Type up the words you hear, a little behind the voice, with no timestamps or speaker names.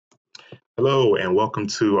Hello, and welcome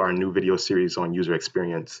to our new video series on user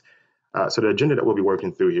experience. So the agenda that we'll be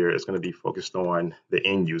working through here is going to be focused on the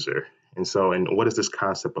end user. And what is this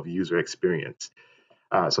concept of user experience?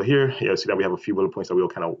 So here, see that we have a few bullet points that we'll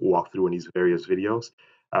kind of walk through in these various videos.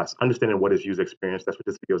 So understanding what is user experience, that's what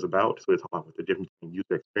this video is about. So we'll talk about the difference between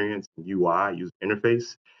user experience and UI, user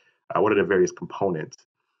interface. What are the various components?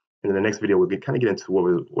 And in the next video, we'll kind of get into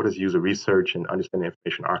what is user research and understanding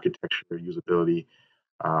information architecture, usability,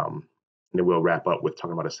 and then we'll wrap up with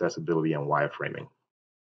talking about accessibility and wireframing.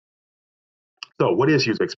 So what is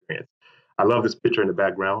user experience? I love this picture in the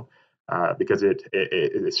background because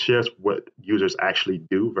it shares what users actually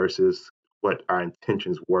do versus what our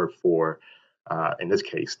intentions were for, in this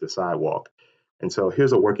case, the sidewalk. And so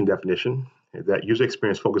here's a working definition that user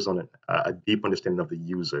experience focuses on a deep understanding of the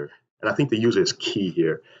user. And I think the user is key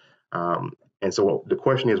here. And so the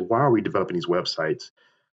question is, why are we developing these websites?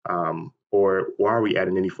 Or why are we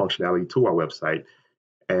adding any functionality to our website?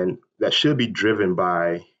 And that should be driven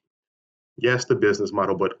by, yes, the business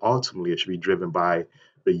model, but ultimately it should be driven by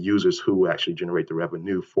the users who actually generate the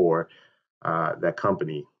revenue for that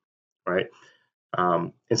company, right?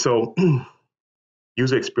 And so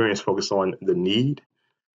user experience focus on the need,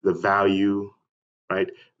 the value, right?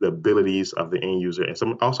 The abilities of the end user and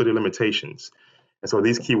some also the limitations. And so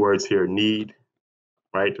these keywords here, need,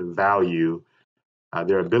 right? Value,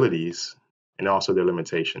 their abilities, and also their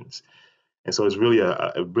limitations. And so it's really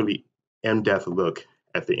a really in-depth look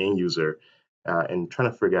at the end user and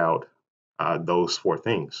trying to figure out those four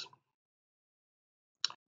things.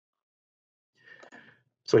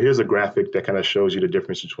 So here's a graphic that kind of shows you the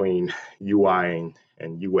difference between UI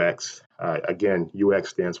and UX. Again, UX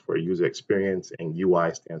stands for user experience and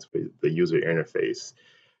UI stands for the user interface.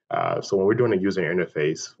 So when we're doing a user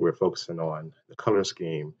interface, we're focusing on the color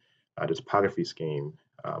scheme, the topography scheme,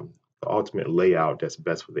 the ultimate layout that's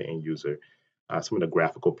best for the end user, some of the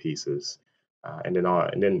graphical pieces, and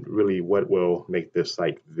then really what will make this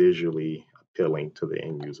site visually appealing to the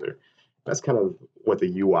end user. That's kind of what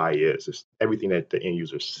the UI is. It's everything that the end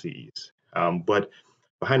user sees. But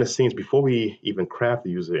behind the scenes, before we even craft the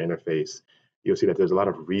user interface, you'll see that there's a lot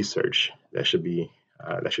of research that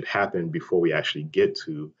should happen before we actually get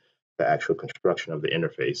to the actual construction of the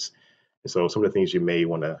interface. And so some of the things you may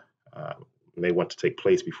want to take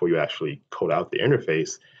place before you actually code out the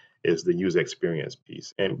interface is the user experience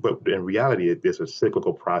piece. But in reality, it's a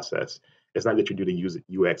cyclical process. It's not that you do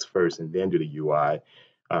the UX first and then do the UI,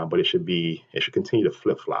 but it should continue to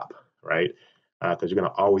flip flop, right? Because you're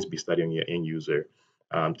going to always be studying your end user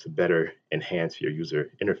to better enhance your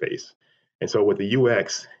user interface. And so with the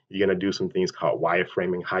UX, you're going to do some things called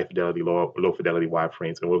wireframing, high fidelity, low fidelity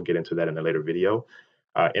wireframes, and we'll get into that in a later video.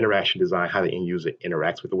 Interaction design, how the end user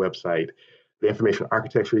interacts with the website, the information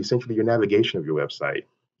architecture, essentially your navigation of your website.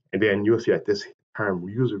 And then you'll see that this term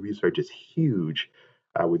user research is huge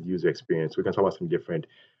with user experience. We're going to talk about some different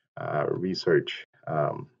research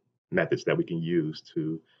methods that we can use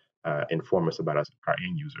to inform us about our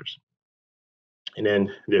end users. And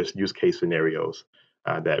then there's use case scenarios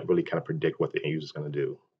that really kind of predict what the end user is going to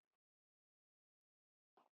do.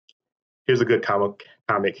 Here's a good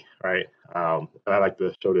comic, right? I like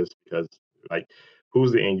to show this because, like,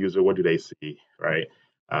 who's the end user? What do they see, right?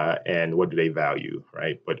 And what do they value,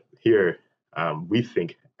 right? But here, we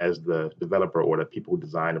think as the developer or the people who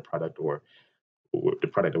design the product or the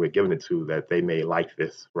product that we're giving it to, that they may like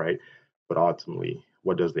this, right? But ultimately,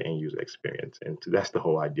 what does the end user experience? And so that's the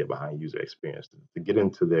whole idea behind user experience, to get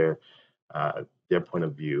into their point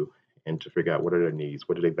of view and to figure out what are their needs,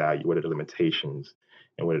 what do they value, what are the limitations,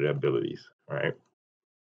 and what are their abilities, right?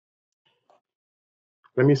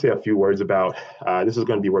 Let me say a few words about this is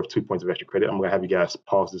going to be worth 2 points of extra credit. I'm going to have you guys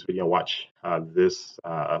pause this video and watch this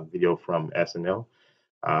video from SNL.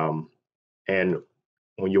 And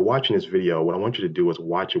when you're watching this video, what I want you to do is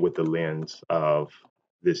watch it with the lens of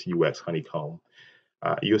this UX honeycomb.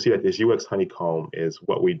 You'll see that this UX honeycomb is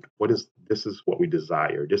this is what we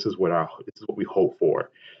desire. This is what we hope for.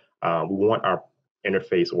 We want our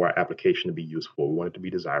interface or our application to be useful. We want it to be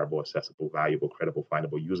desirable, accessible, valuable, credible,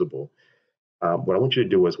 findable, usable. What I want you to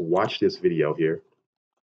do is watch this video here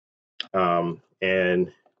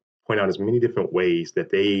and point out as many different ways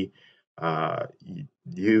that they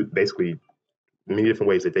many different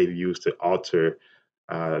ways that they've used to alter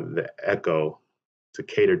the echo to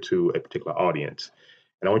cater to a particular audience.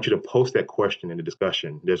 And I want you to post that question in the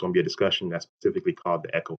discussion. There's going to be a discussion that's specifically called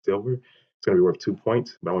the Echo Silver. It's going to be worth 2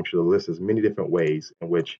 points, but I want you to list as many different ways in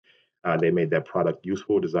which they made that product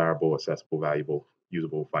useful, desirable, accessible, valuable,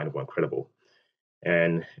 usable, findable, and credible.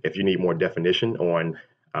 And if you need more definition on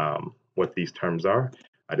what these terms are,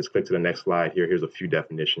 I just click to the next slide here. Here's a few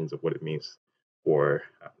definitions of what it means for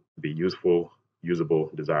to be useful, usable,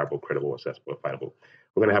 desirable, credible, accessible, and findable.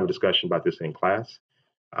 We're going to have a discussion about this in class,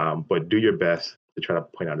 but do your best to try to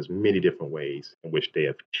point out as many different ways in which they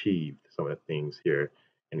have achieved some of the things here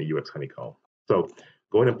in the UX Honeycomb. So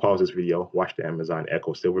go ahead and pause this video, watch the Amazon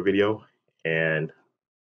Echo Silver video, and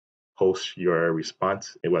post your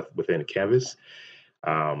response within Canvas.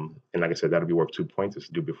 And like I said, that'll be work 2 points. It's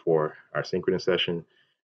due before our synchronous session.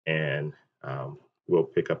 And we'll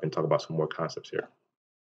pick up and talk about some more concepts here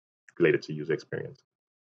related to user experience.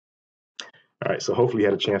 All right, so hopefully you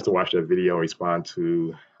had a chance to watch that video and respond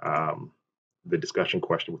to the discussion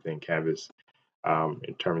question within Canvas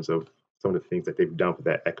in terms of some of the things that they've done for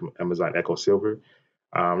that Amazon Echo Silver.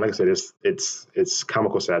 Like I said, it's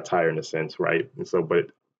comical satire in a sense, right? And so, but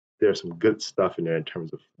there's some good stuff in there in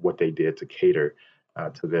terms of what they did to cater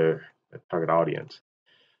to their target audience.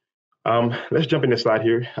 Let's jump in this slide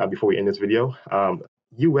here before we end this video.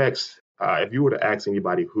 UX, if you were to ask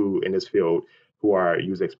anybody who in this field who are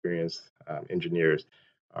user experience engineers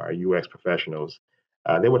or UX professionals,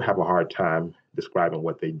 they would have a hard time describing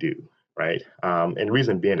what they do, right? And the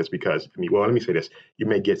reason being is because, well, let me say this, you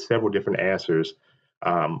may get several different answers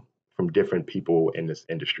from different people in this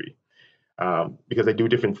industry because they do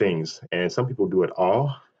different things, and some people do it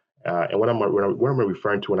all. And what I'm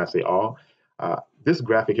referring to when I say all, this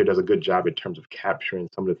graphic here does a good job in terms of capturing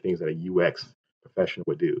some of the things that a UX professional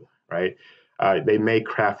would do, right? They may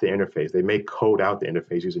craft the interface. They may code out the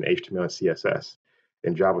interface using HTML and CSS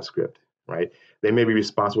and JavaScript, right? They may be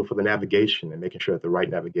responsible for the navigation and making sure that the right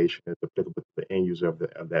navigation is applicable to the end user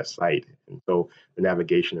of that site. And so the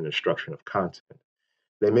navigation and instruction of content.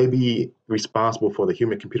 They may be responsible for the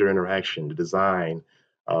human-computer interaction, the design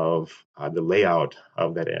of the layout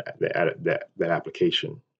of that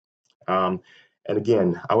application. And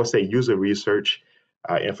again, I would say user research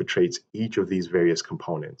infiltrates each of these various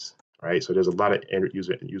components, right? So there's a lot of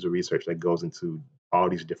user research that goes into all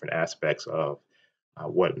these different aspects of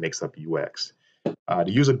what makes up UX.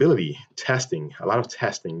 The usability testing, a lot of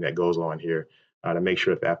testing that goes on here to make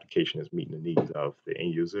sure that the application is meeting the needs of the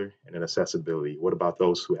end user. And then accessibility. What about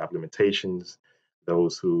those who have limitations,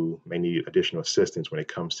 those who may need additional assistance when it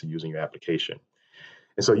comes to using your application?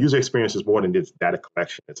 And so user experience is more than just data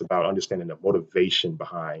collection. It's about understanding the motivation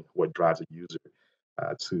behind what drives a user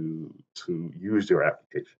to use your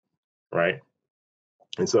application, right?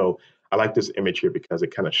 And so I like this image here because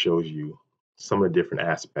it kind of shows you some of the different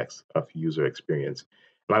aspects of user experience.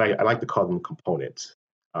 And I like to call them components,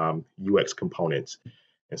 UX components.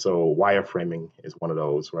 And so wireframing is one of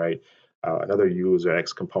those, right? Another user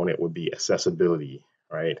X component would be accessibility,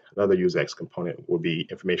 right? Another user X component would be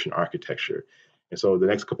information architecture. And so the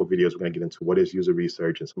next couple of videos, we're going to get into what is user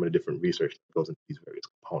research and some of the different research that goes into these various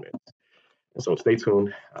components. And so stay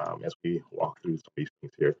tuned as we walk through some of these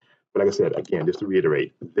things here. But like I said, again, just to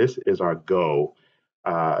reiterate, this is our goal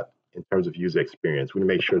in terms of user experience. We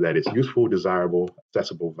make sure that it's useful, desirable,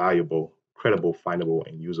 accessible, valuable, credible, findable,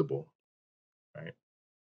 and usable, right?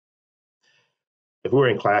 If we were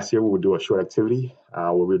in class here, we would do a short activity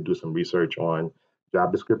where we would do some research on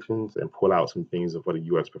job descriptions and pull out some things of what a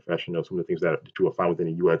UX professional, some of the things that you will find within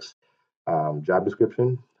a UX job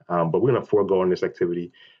description. But we're going to forego on this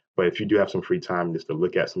activity. But if you do have some free time just to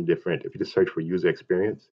look at some different, if you just search for user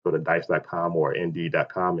experience, go to dice.com or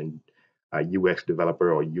indeed.com and UX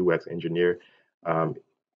developer or UX engineer,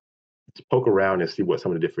 just poke around and see what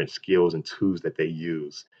some of the different skills and tools that they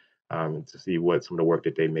use to see what some of the work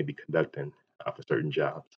that they may be conducting for certain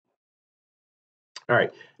jobs. All right,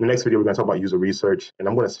 in the next video, we're going to talk about user research, and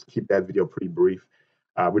I'm going to keep that video pretty brief.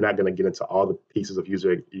 We're not going to get into all the pieces of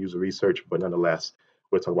user research, but nonetheless,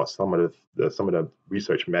 we'll talk about some of the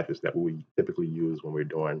research methods that we typically use when we're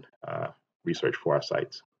doing research for our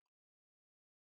sites.